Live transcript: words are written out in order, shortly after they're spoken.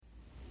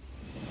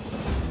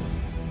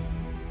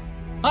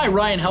Hi,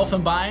 Ryan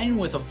Helfenbein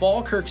with the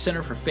Falkirk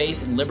Center for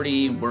Faith and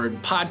Liberty. We're in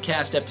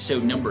podcast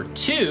episode number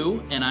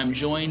 2, and I'm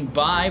joined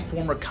by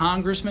former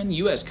congressman,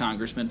 U.S.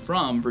 congressman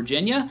from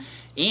Virginia,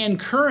 and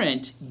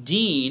current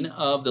dean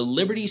of the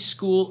Liberty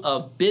School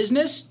of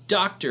Business,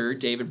 Dr.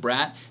 David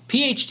Brat,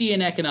 PhD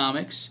in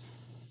economics,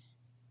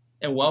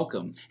 and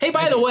welcome. Hey,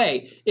 by the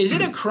way, is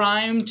it a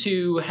crime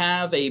to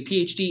have a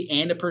PhD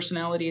and a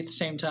personality at the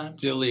same time?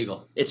 It's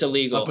illegal. It's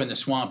illegal. Up in the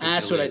swamp, it's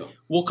That's illegal.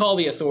 We'll call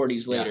the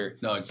authorities later.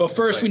 Yeah. No, but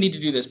first, right. we need to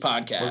do this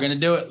podcast. We're going to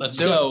do it. Let's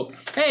do it. So,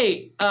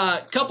 hey,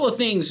 a couple of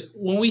things.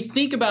 When we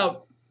think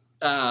about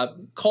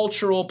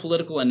cultural,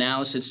 political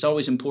analysis, it's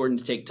always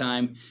important to take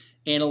time,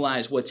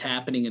 analyze what's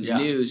happening in the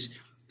news.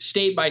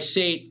 State by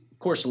state, of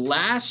course,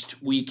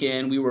 last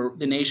weekend,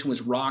 the nation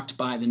was rocked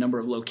by the number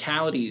of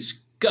localities,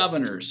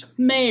 governors,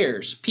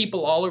 mayors,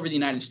 people all over the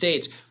United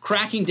States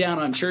cracking down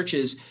on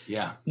churches.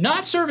 Yeah.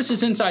 Not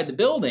services inside the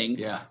building.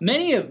 Yeah.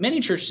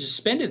 Many churches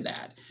suspended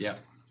that. Yeah.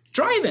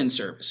 Drive-in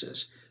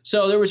services.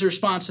 So there was a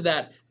response to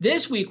that.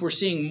 This week we're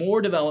seeing more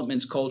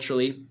developments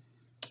culturally.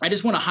 I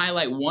just want to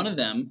highlight one of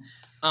them.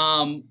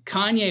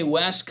 Kanye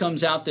West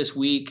comes out this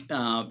week.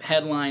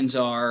 Headlines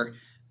are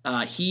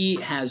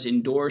he has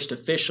endorsed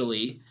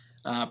officially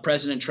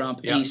President Trump.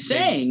 And he's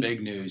saying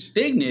big news.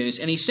 Big news.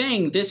 And he's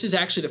saying this is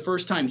actually the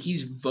first time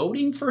he's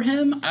voting for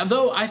him.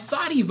 Although I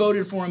thought he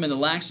voted for him in the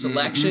last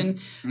election.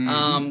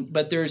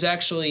 But there's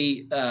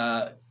actually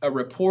a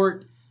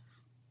report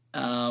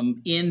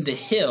in The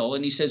Hill,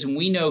 and he says, and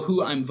we know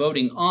who I'm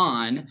voting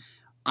on.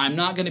 I'm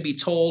not going to be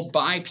told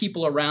by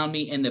people around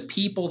me and the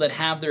people that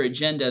have their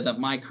agenda that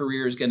my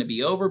career is going to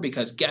be over,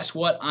 because guess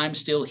what? I'm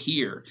still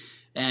here.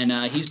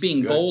 And he's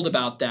being bold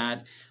about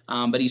that.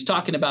 But he's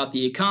talking about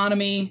the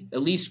economy,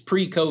 at least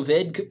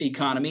pre-COVID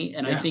economy,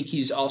 and I think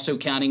he's also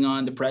counting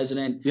on the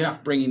president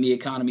bringing the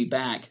economy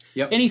back.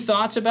 Any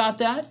thoughts about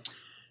that?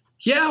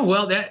 Yeah,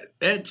 well,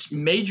 that's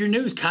major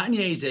news.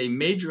 Kanye's a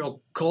major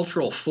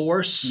cultural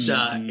force.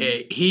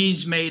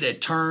 He's made a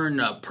turn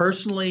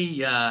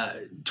personally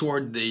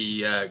toward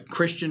the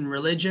Christian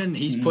religion.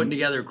 He's putting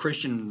together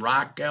Christian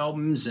rock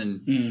albums,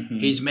 and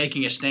he's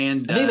making a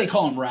stand. I think they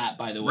call him rap,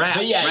 by the way. Rap,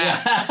 but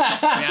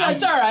rap.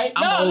 That's all right.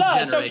 I'm No, old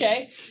it's generation.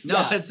 okay.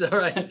 No, it's all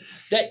right.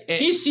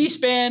 He's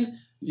C-SPAN,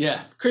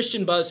 Yeah.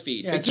 Christian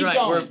BuzzFeed. That's keep right.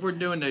 going. We're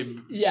doing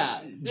the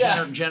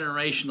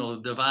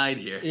generational divide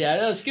here. Yeah,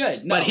 that's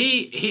good. No. But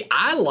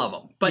I love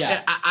him.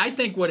 But I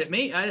think what it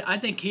means, I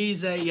think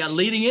he's a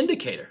leading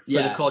indicator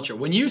for the culture.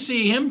 When you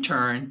see him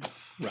turn,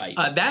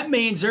 that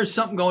means there's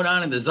something going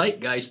on in the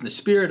zeitgeist and the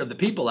spirit of the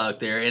people out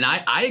there. And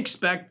I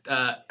expect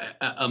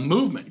a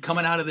movement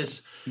coming out of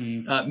this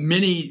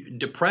mini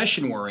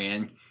depression we're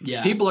in.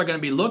 Yeah. People are going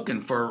to be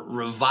looking for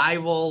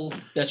revival.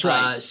 That's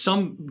right.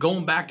 Some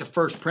going back to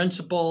first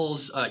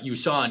principles. You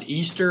saw on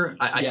Easter,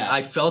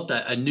 I felt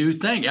a new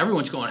thing.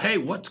 Everyone's going, hey,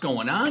 what's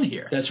going on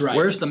here? That's right.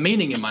 Where's the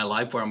meaning in my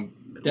life where I'm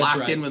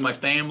locked in with my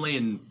family,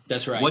 and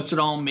what's it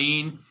all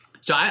mean?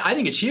 So I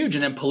think it's huge.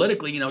 And then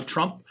politically,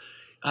 Trump,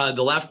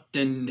 the left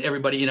and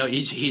everybody,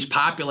 he's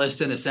populist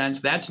in a sense.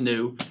 That's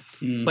new.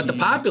 But the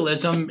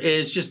populism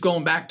is just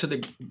going back to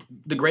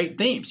the great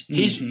themes.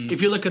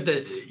 If you look at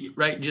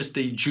just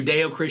the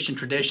Judeo-Christian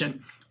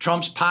tradition,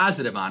 Trump's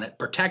positive on it,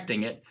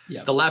 protecting it.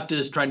 Yep. The left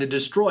is trying to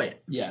destroy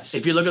it. Yes.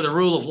 If you look at the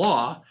rule of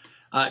law,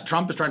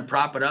 Trump is trying to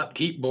prop it up,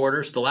 keep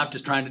borders. The left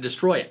is trying to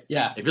destroy it.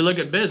 Yeah. If you look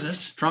at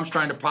business, Trump's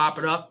trying to prop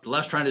it up. The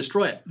left's trying to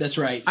destroy it. That's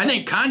right. I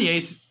think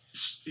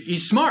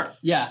he's smart.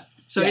 Yeah.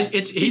 So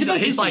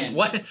he's like,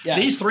 what? Yeah.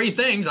 These three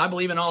things, I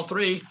believe in all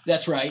three.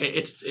 That's right.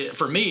 It's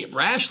for me,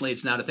 rationally,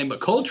 it's not a thing, but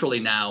culturally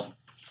now,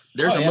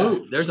 there's a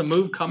move. There's a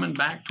move coming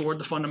back toward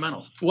the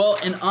fundamentals. Well,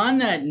 and on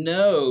that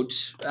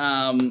note,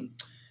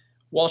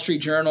 Wall Street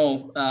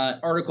Journal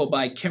article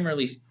by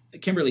Kimberly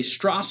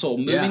Strassel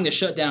moving the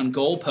shutdown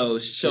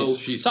goalposts. So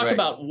she's talk great.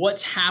 about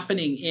what's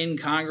happening in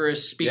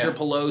Congress, Speaker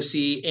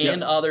Pelosi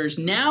and others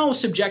now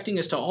subjecting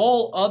us to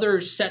all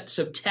other sets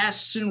of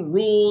tests and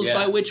rules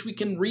by which we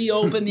can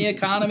reopen the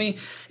economy.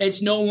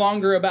 It's no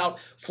longer about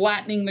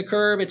flattening the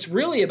curve. It's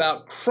really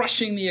about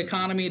crushing the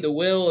economy, the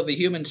will of the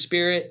human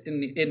spirit,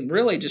 and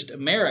really just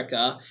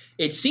America,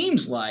 it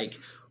seems like.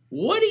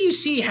 What do you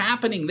see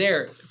happening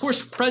there? Of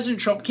course, President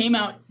Trump came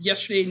out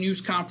yesterday at a news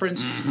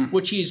conference,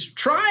 which he's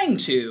trying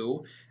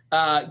to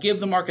give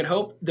the market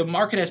hope. The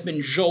market has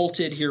been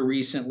jolted here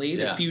recently.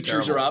 The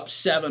futures are up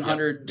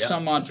 700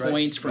 some odd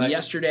points from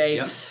yesterday.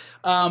 Yep.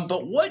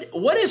 But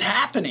what is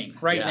happening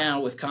right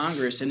now with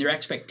Congress and their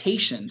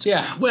expectations?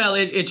 Yeah, well,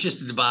 it's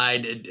just a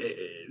divide.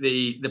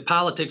 The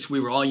politics, we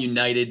were all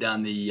united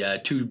on the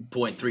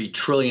 $2.3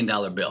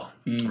 trillion bill,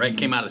 right?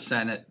 Came out of the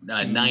Senate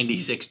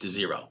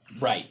 96-0.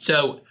 Right.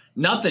 So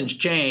nothing's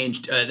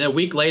changed. A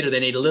week later, they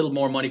need a little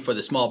more money for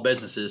the small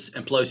businesses,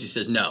 and Pelosi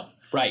says no.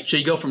 Right. So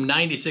you go from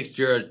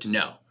 96-0 to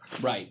no.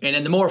 Right. And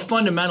then the more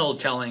fundamental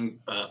telling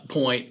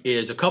point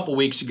is a couple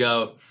weeks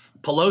ago,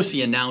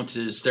 Pelosi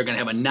announces they're going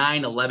to have a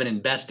 9/11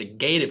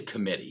 investigative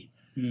committee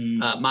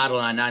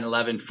modeled on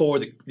 9/11 for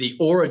the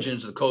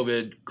origins of the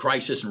COVID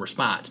crisis and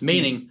response,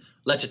 meaning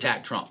let's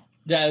attack Trump.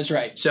 That is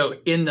right. So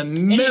in the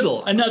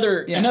middle,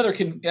 another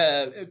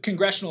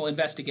congressional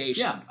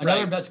investigation. Yeah,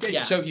 another investigation.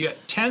 Yeah. So you got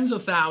tens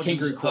of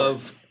thousands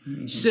of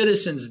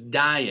citizens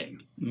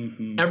dying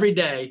every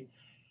day,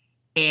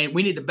 and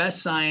we need the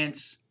best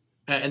science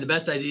and the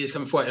best ideas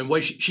coming forward.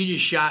 And she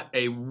just shot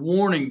a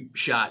warning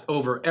shot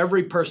over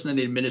every person in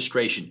the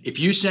administration. If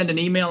you send an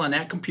email on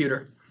that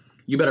computer,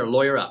 you better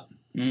lawyer up.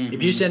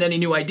 If you send any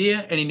new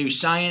idea, any new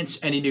science,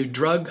 any new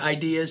drug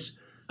ideas,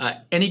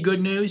 any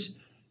good news,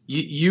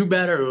 you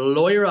better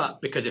lawyer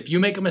up, because if you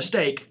make a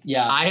mistake,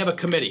 I have a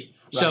committee.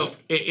 Right. So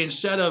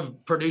instead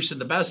of producing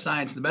the best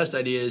science and the best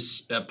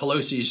ideas,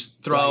 Pelosi's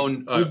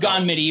thrown. We've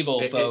gone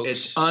medieval, folks.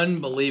 It's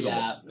unbelievable.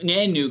 Yeah,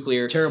 and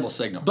nuclear. Terrible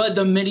signal. But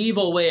the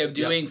medieval way of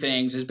doing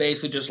things is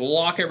basically just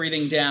lock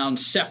everything down,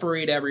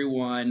 separate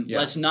everyone.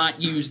 Let's not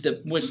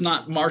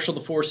marshal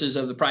the forces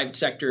of the private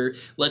sector.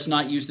 Let's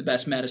not use the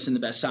best medicine, the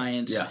best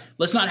science.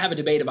 Let's not have a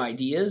debate of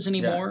ideas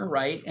anymore,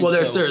 right? And well,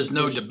 there's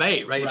no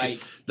debate, right?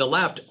 Right. The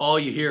left, all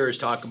you hear is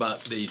talk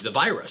about the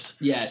virus.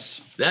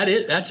 Yes.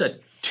 That's a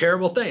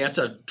terrible thing. That's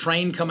a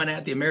train coming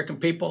at the American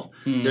people.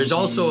 There's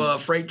also a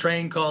freight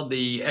train called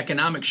the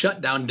economic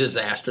shutdown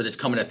disaster that's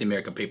coming at the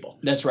American people.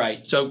 That's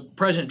right. So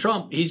President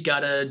Trump, he's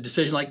got a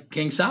decision like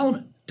King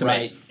Solomon to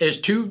make.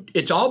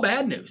 It's all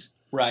bad news.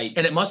 Right.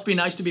 And it must be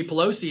nice to be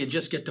Pelosi and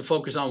just get to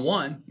focus on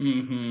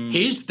one.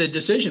 He's the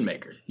decision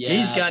maker. Yeah.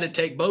 He's got to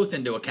take both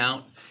into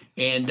account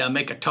and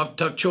make a tough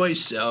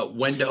choice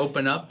when to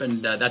open up,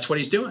 and that's what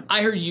he's doing.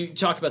 I heard you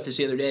talk about this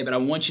the other day, but I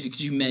want you to,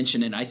 because you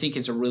mentioned it, and I think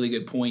it's a really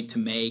good point to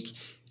make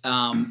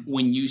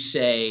when you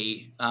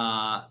say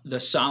the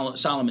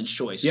Solomon's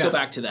choice. Go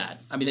back to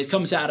that. I mean, it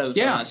comes out of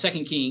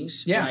 2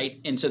 Kings, right?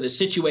 And so the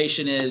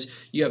situation is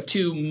you have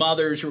two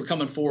mothers who are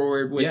coming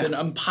forward with an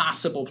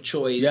impossible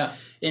choice.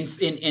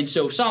 And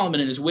so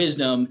Solomon in his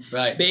wisdom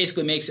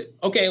basically makes it,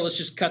 okay, let's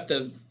just cut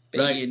the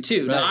baby in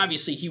two. Now,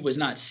 obviously, he was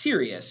not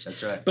serious.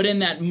 That's right. But in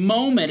that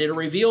moment, it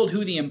revealed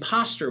who the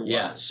imposter was.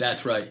 Yeah,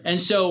 that's right. And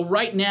so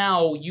right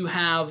now, you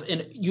have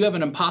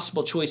an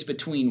impossible choice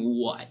between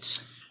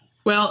what?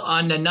 Well,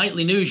 on the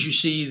nightly news, you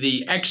see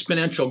the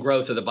exponential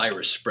growth of the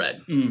virus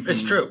spread.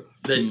 It's true.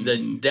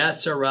 The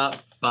deaths are up.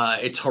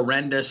 It's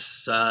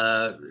horrendous.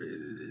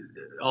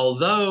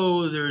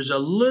 Although there's a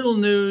little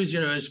news,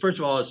 first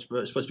of all, it's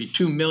supposed to be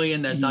 2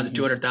 million. That's down to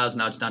 200,000.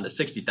 Now it's down to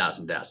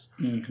 60,000 deaths.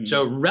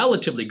 So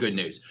relatively good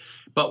news.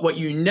 But what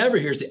you never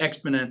hear is the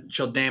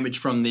exponential damage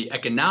from the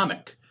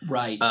economic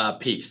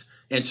piece.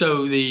 And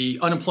so the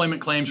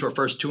unemployment claims were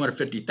first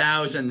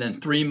 250,000, then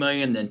 3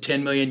 million, then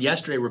 10 million.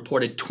 Yesterday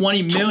reported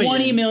 20 million.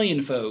 20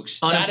 million, folks.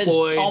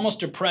 Unemployed. That is almost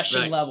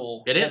depression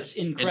level. It is. That's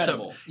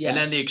incredible. And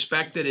then the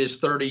expected is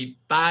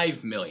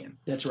 35 million.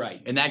 That's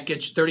right. And that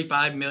gets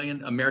 35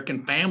 million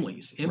American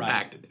families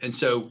impacted. And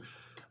so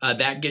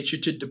that gets you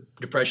to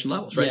depression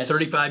levels, right?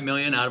 35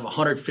 million out of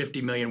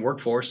 150 million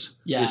workforce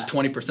is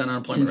 20%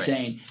 unemployment rate. It's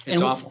insane.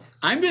 It's awful.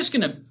 I'm just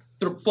going to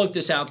float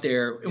this out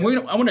there. And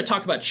I want to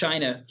talk about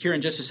China here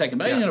in just a second,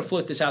 but I'm going to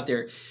float this out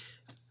there.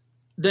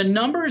 The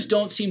numbers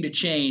don't seem to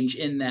change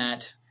in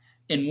that,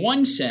 in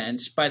one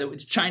sense, by the way,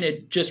 China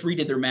just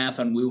redid their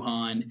math on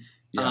Wuhan.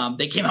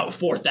 They came out with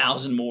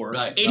 4,000 more.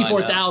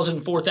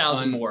 84,000,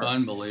 4,000 more.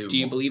 Unbelievable. Do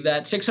you believe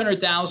that?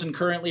 600,000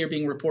 currently are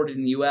being reported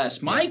in the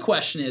U.S. My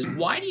question is,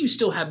 why do you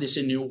still have this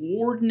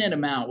inordinate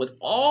amount with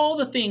all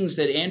the things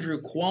that Andrew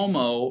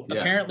Cuomo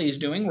apparently is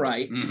doing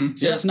right?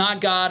 So it's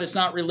not God, it's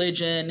not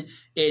religion,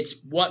 it's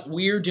what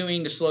we're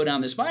doing to slow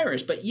down this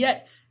virus. But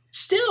yet,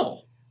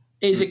 still,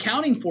 is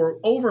accounting for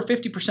over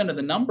 50% of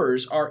the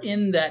numbers are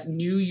in that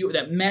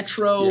that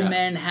metro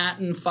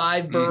Manhattan,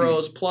 5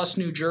 boroughs plus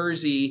New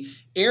Jersey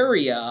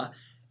area,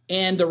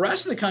 and the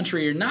rest of the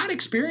country are not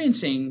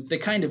experiencing the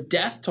kind of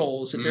death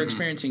tolls that they're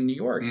experiencing in New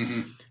York.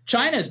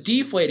 China's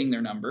deflating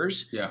their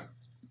numbers.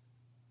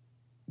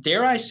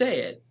 Dare I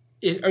say it?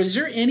 Is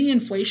there any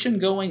inflation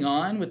going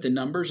on with the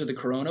numbers of the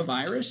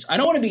coronavirus? I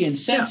don't want to be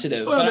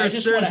insensitive, but I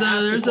just want to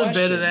ask there's the a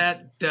bit of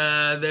that.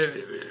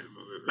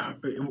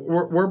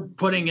 We're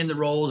putting in the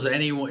roles.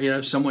 Anyone,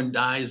 if someone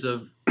dies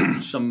of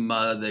some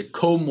the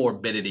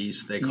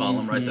comorbidities they call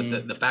them, right?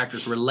 The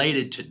factors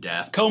related to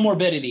death.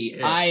 Comorbidity.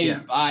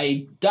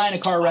 I die in a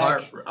car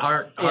wreck.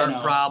 Heart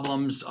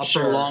problems,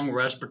 upper lung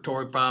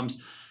respiratory problems.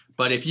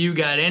 But if you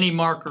got any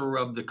marker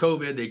of the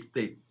COVID,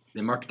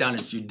 they mark it down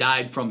as you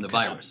died from the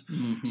virus.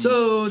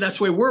 So that's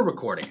the way we're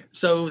recording it.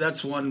 So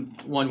that's one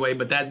way,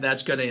 but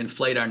that's going to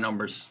inflate our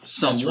numbers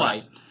somewhat. That's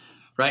right.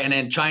 Right, and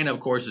then China, of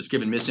course, is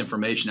giving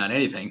misinformation on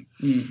anything,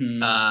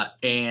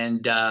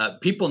 and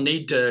people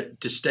need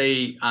to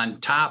stay on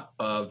top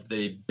of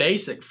the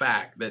basic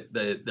fact that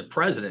the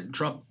president,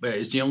 Trump,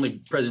 is the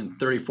only president in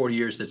 30, 40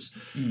 years that's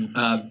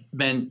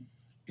been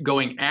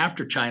going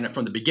after China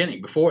from the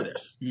beginning before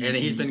this, and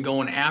he's been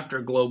going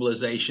after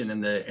globalization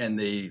and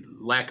the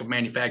lack of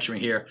manufacturing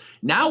here.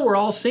 Now we're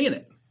all seeing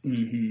it.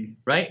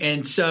 Right,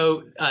 and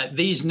so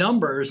these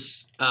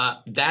numbers,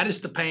 that is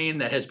the pain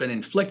that has been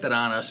inflicted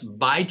on us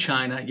by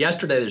China.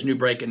 Yesterday, there's new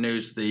breaking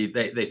news. They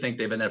think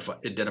they've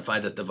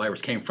identified that the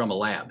virus came from a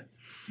lab,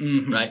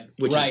 right?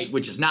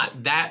 Which is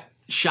not that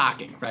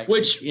shocking, right?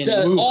 Which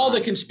all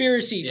the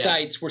conspiracy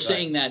sites were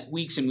saying that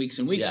weeks and weeks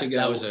and weeks ago.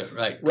 That was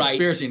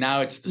conspiracy.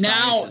 Now it's the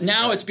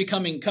now it's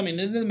coming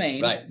into the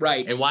main.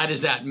 Right. And why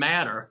does that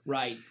matter?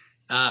 Right.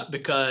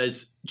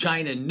 Because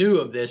China knew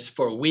of this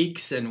for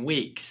weeks and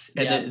weeks.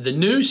 And the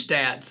news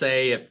stats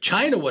say if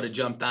China would have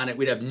jumped on it,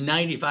 we'd have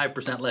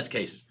 95% less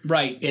cases.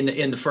 Right.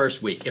 In the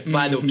first week. If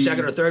by the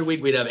second or third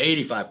week, we'd have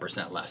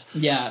 85% less.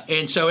 Yeah.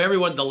 And so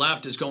everyone on the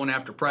left is going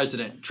after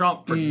President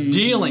Trump for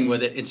dealing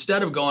with it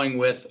instead of going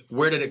with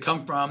where did it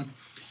come from?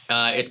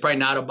 It's probably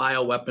not a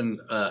bioweapon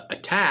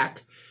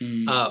attack.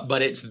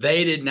 But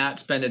they did not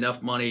spend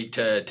enough money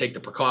to take the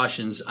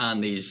precautions on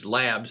these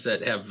labs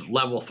that have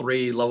level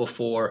 3, level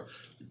 4,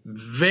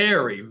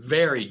 very,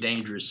 very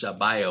dangerous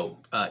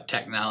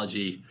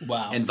biotechnology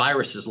and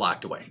viruses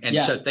locked away.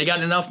 And so they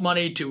got enough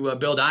money to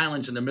build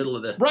islands in the middle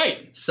of the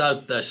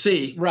South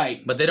Sea.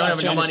 Right. But they don't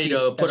have enough money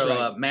to put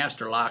a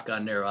master lock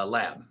on their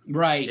lab.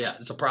 Right. Yeah,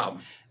 it's a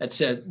problem. It's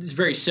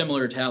very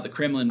similar to how the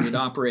Kremlin would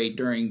operate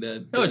during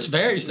the it's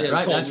very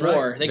Cold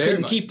War. They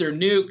couldn't keep their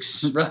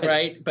nukes,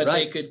 right? But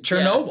they could.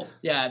 Chernobyl.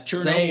 Yeah,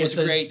 Chernobyl was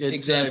a great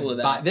example of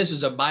that. This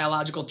is a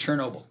biological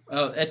Chernobyl.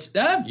 Oh, that's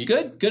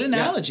good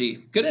analogy. Yeah.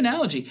 Good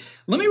analogy.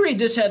 Let me read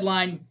this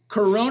headline.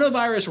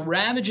 Coronavirus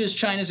ravages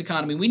China's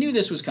economy. We knew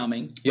this was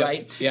coming,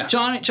 right? Yeah.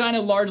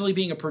 China largely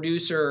being a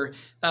producer.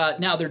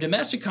 Now their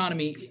domestic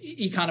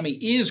economy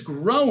is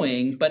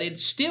growing, but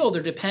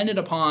they're dependent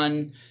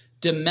upon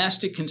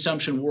domestic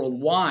consumption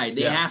worldwide.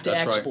 They have to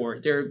export.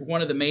 Right. They're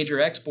one of the major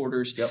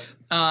exporters. Yep.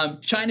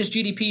 China's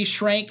GDP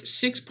shrank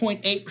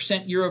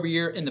 6.8% year over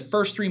year in the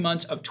first 3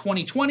 months of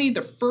 2020,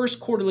 the first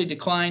quarterly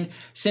decline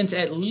since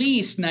at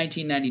least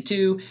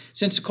 1992,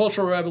 since the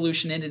Cultural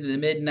Revolution ended in the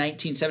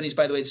mid-1970s.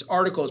 By the way, this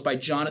article is by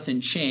Jonathan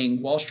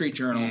Chang, Wall Street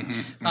Journal.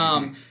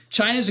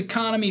 China's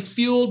economy,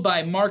 fueled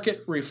by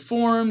market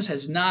reforms,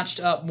 has notched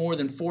up more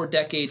than 4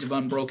 decades of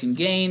unbroken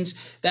gains.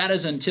 That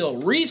is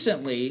until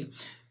recently.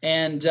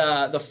 And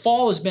the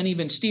fall has been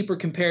even steeper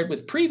compared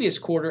with previous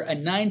quarter, a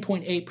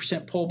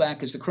 9.8%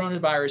 pullback as the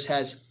coronavirus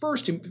has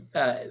first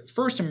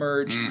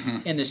emerged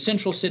in the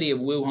central city of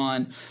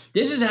Wuhan.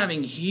 This is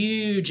having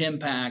huge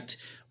impact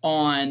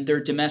on their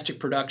domestic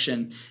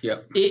production.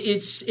 Yep.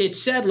 It's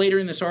said later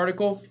in this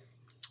article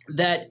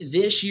that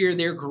this year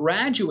they're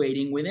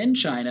graduating within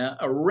China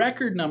a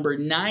record number,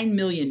 9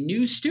 million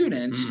new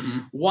students,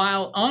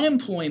 while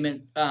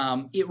unemployment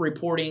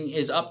reporting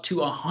is up to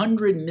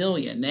 100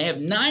 million. They have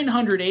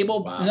 900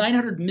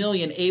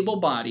 million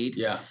able-bodied,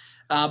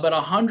 but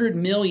 100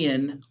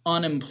 million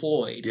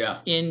unemployed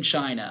in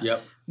China.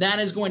 Yep. That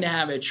is going to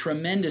have a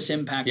tremendous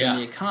impact on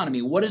the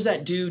economy. What does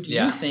that do, do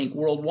you think,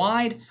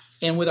 worldwide?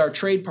 And with our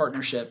trade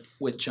partnership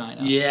with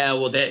China. Yeah,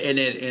 well, and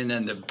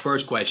then the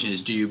first question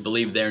is, do you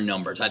believe their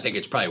numbers? I think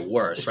it's probably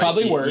worse. It's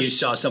probably worse. You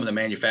saw some of the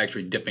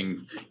manufacturing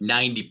dipping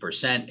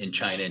 90% in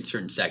China in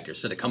certain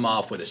sectors. So to come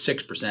off with a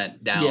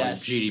 6% down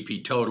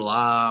GDP total,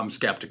 I'm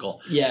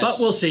skeptical. Yes. But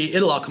we'll see.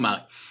 It'll all come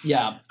out.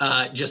 Yeah.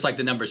 Just like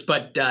the numbers.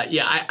 But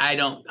I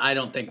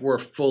don't think we're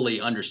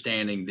fully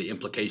understanding the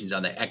implications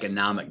on the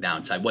economic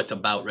downside, what's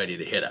about ready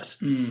to hit us.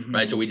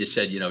 Right? So we just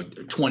said,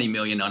 20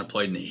 million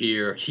unemployed in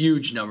here,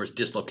 huge numbers,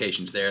 dislocations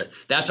there.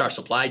 That's our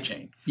supply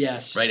chain.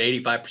 Yes. Right?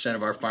 85%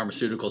 of our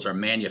pharmaceuticals are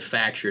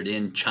manufactured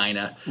in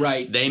China.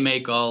 Right. They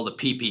make all the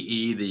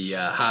PPE, the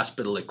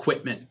hospital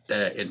equipment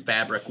and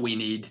fabric we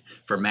need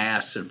for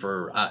masks and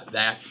for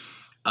that.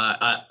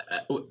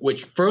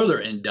 Which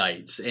further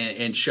indicts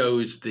and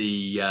shows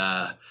the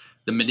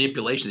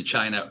manipulation that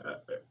China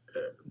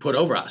put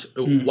over us.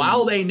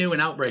 While they knew an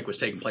outbreak was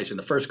taking place in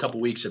the first couple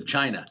weeks of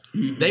China,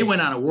 they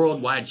went on a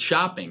worldwide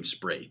shopping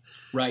spree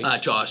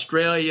to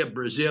Australia,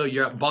 Brazil,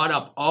 Europe, bought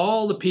up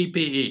all the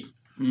PPE,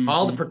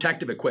 all the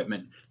protective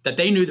equipment that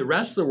they knew the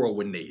rest of the world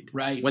would need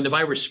when the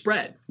virus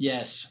spread.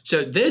 Yes.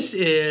 So this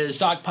is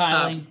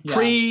stockpiling,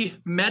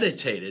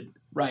 premeditated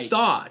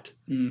thought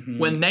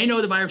when they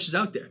know the virus is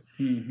out there.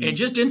 And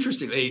just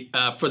interestingly,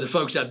 for the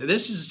folks out there,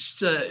 this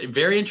is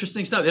very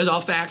interesting stuff. This is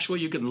all factual.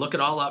 You can look it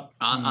all up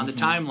on the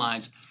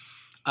timelines.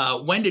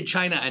 When did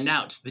China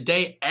announce? The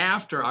day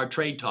after our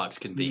trade talks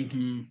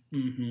convened.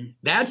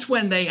 That's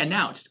when they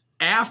announced.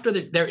 After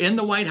they're in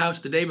the White House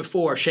the day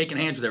before, shaking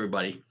hands with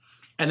everybody,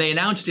 and they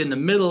announced in the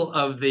middle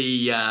of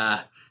the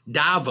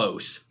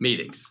Davos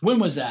meetings. When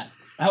was that?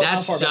 How far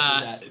back was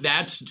that?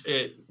 That's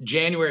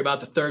January,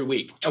 about the third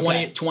week.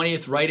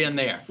 20th, right in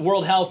there.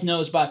 World Health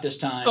knows about this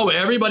time. Oh,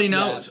 everybody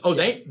knows.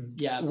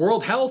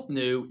 World Health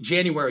knew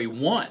January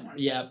 1.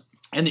 Yeah.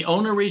 And the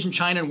only reason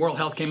China and World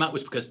Health came out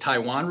was because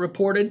Taiwan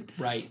reported.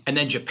 Right. And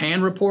then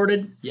Japan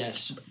reported.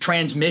 Yes.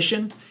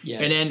 Transmission.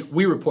 Yes. And then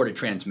we reported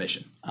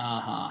transmission.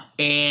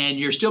 And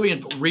you're still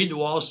read the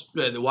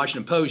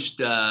Washington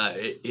Post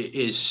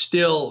is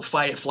still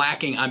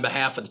flacking on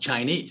behalf of the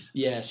Chinese.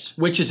 Yes.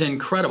 Which is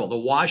incredible. The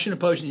Washington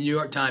Post and the New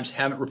York Times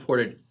haven't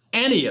reported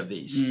any of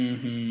these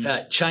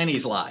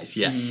Chinese lies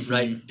yet,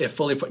 right?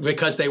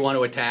 Because they want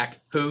to attack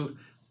who?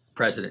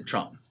 President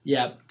Trump.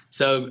 Yep.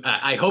 So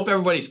I hope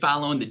everybody's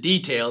following the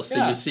details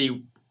so you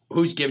see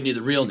who's giving you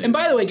the real news. And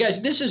by the way,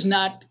 guys, this is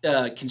not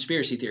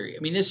conspiracy theory.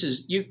 I mean, this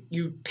is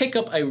you pick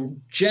up a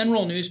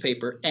general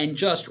newspaper and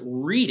just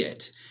read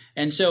it.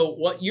 And so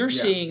what you're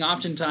seeing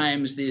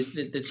oftentimes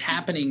that's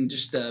happening,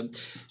 just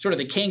sort of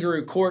the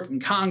kangaroo court in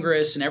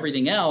Congress and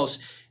everything else,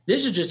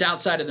 this is just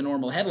outside of the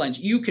normal headlines.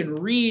 You can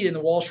read in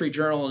the Wall Street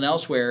Journal and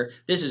elsewhere,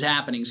 this is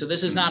happening. So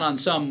this is not on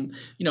some,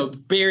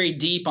 buried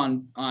deep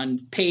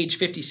on page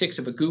 56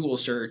 of a Google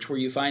search where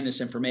you find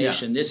this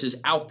information. This is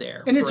out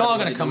there. And it's all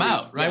going to come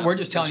out, right? We're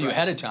just telling you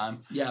ahead of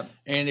time. Yeah.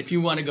 And if you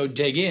want to go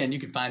dig in, you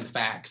can find the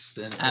facts.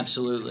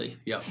 Absolutely.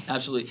 Yeah.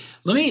 Absolutely.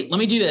 Let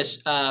me do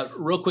this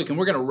real quick, and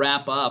we're going to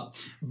wrap up.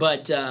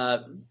 But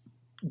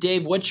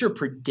Dave, what's your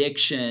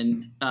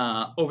prediction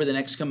over the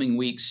next coming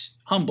weeks?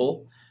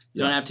 Humble.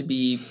 You don't have to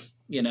be,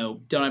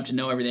 don't have to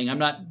know everything.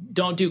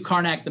 Don't do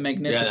Karnak the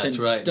Magnificent.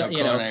 Yeah, that's right.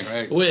 Karnak,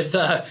 right. With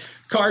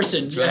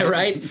Carson,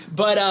 right?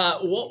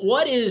 But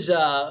what do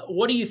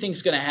you think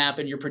is going to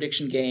happen? Your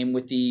prediction game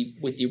with the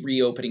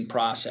reopening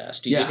process?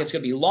 Do you think it's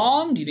going to be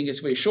long? Do you think it's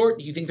going to be short?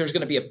 Do you think there's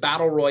going to be a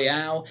battle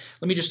royale?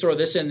 Let me just throw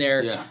this in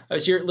there. Yeah. I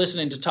was here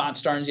listening to Todd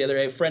Starnes the other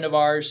day, a friend of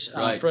ours,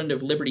 friend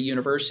of Liberty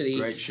University.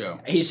 Great show.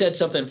 He said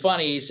something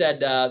funny. He said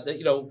that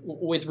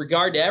with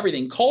regard to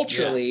everything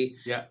culturally,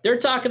 they're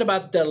talking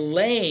about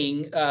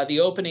delaying the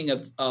opening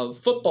of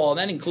football, and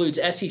that includes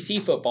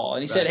SEC football.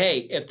 And he said, hey,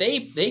 if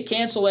they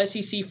cancel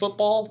SEC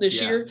football this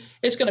year,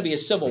 it's going to be a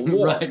civil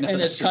war in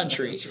this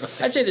country. Right.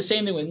 I'd say the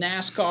same thing with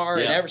NASCAR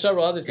and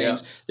several other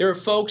things. There are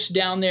folks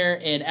down there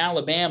in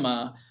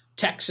Alabama,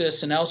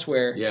 Texas, and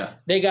elsewhere. Yeah.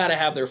 They got to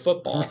have their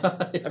football,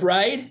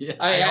 right? Yeah,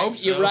 I hope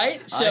so. You're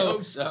right. So I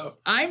hope so.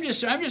 I'm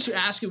just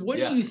asking, what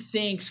do you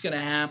think's going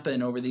to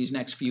happen over these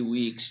next few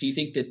weeks? Do you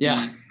think that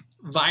the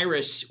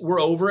virus,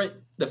 we're over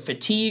it? The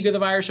fatigue of the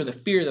virus or the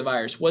fear of the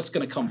virus? What's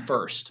going to come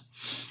first?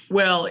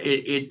 Well,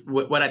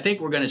 what I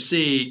think we're going to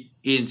see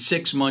in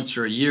 6 months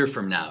or a year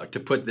from now, to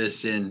put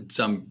this in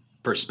some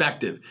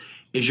perspective,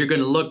 is you're going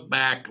to look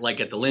back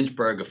like at the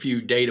Lynchburg, a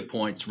few data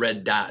points,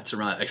 red dots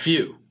around, a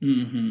few.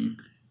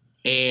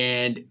 Mm-hmm.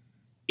 And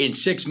in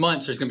 6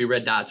 months, there's going to be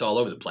red dots all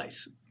over the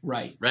place.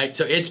 Right. Right?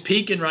 So it's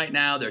peaking right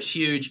now. There's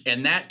huge.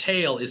 And that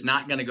tail is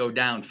not going to go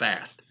down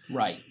fast.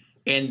 Right.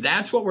 And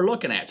that's what we're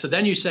looking at. So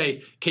then you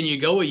say, can you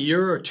go a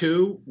year or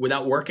two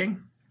without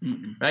working?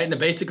 Mm-mm. Right? And the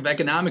basic of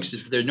economics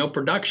is if there's no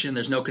production,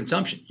 there's no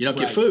consumption. You don't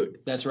get food.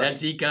 That's right.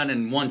 That's econ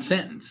in one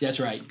sentence. That's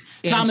right.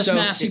 Thomas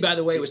Massey, by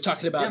the way, was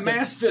talking about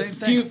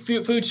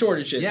food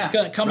shortages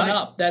coming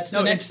up. That's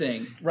the next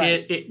thing.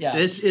 Right.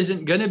 This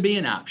isn't going to be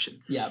an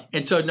option. Yeah.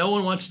 And so no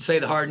one wants to say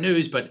the hard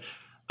news, but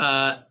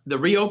the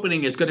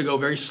reopening is going to go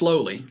very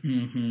slowly.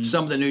 Mm-hmm.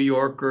 Some of the New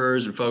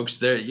Yorkers and folks,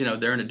 they're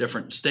in a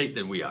different state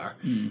than we are.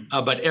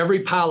 But every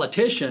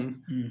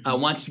politician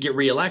wants to get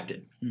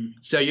reelected.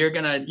 So you're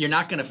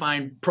not gonna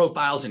find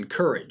profiles in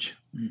courage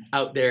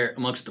out there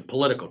amongst the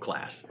political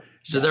class.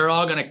 So they're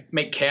all gonna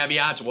make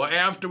caveats. Well,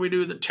 after we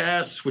do the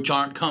tests, which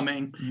aren't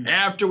coming,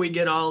 after we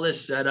get all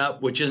this set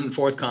up, which isn't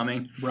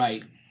forthcoming,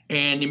 right?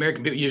 And the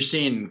American people, you're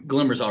seeing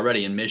glimmers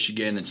already in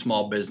Michigan and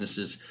small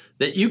businesses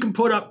that you can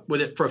put up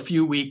with it for a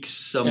few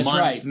weeks,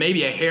 month,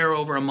 maybe a hair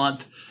over a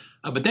month,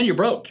 but then you're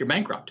broke, you're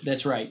bankrupt.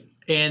 That's right.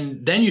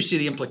 And then you see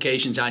the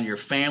implications on your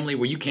family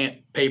where you can't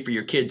pay for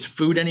your kids'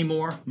 food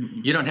anymore.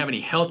 Mm-mm. You don't have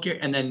any health care.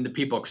 And then the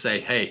people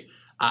say, hey,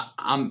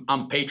 I'm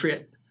a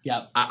patriot.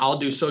 Yeah, I'll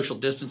do social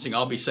distancing.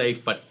 I'll be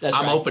safe, but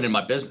I'm opening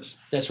my business.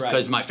 That's right.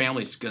 Because my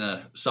family's going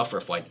to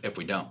suffer if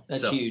we don't.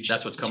 That's huge.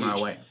 That's what's coming our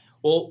way.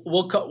 Well,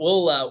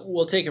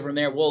 we'll take it from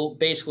there.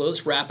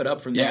 Let's wrap it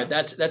up from there.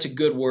 That's a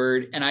good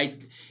word, and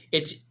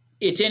it's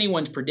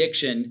anyone's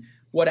prediction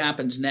what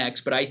happens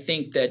next. But I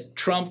think that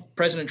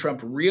President Trump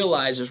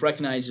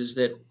recognizes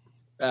that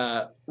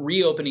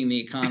reopening the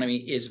economy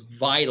is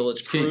vital.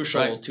 It's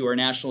crucial to our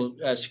national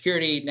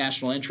security,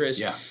 national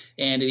interest,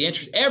 and the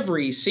interest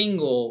every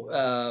single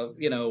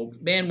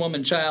man,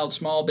 woman, child,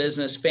 small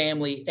business,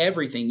 family,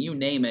 everything, you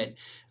name it.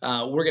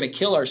 We're going to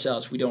kill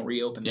ourselves if we don't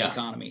reopen the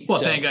economy. Well,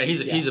 thank God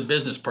he's a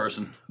business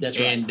person. That's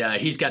right, and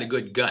he's got a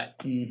good gut.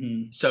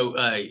 Mm-hmm. So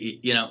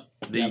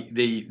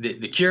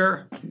the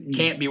cure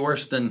can't be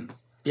worse than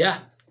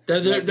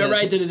They're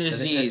right to the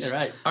disease.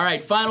 Right. All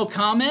right. Final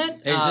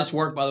comment. Hey, does this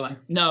work, by the way?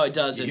 No, it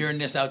doesn't. You hearing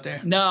this out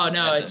there? No.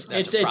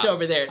 It's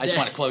over there. I just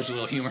want to close with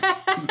a little humor.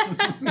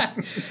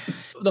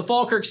 The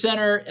Falkirk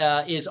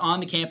Center is on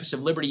the campus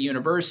of Liberty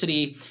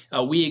University.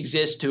 We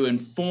exist to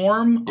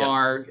inform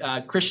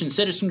our Christian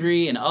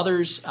citizenry and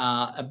others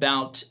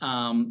about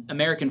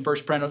American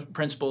first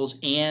principles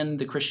and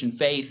the Christian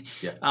faith.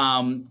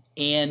 Yeah.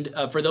 And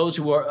for those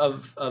who are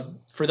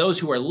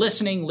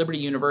listening,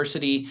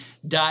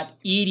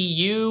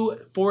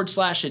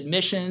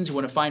 libertyuniversity.edu/admissions. You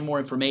want to find more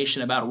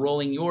information about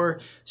enrolling your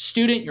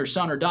student, your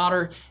son or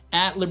daughter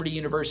at Liberty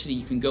University.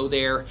 You can go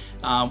there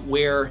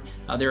where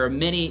there are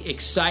many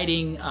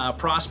exciting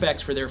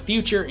prospects for their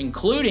future,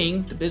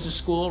 including the business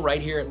school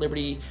right here at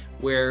Liberty,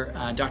 where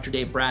Dr.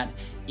 Dave Bratt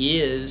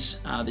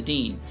is the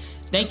dean.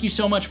 Thank you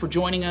so much for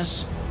joining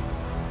us.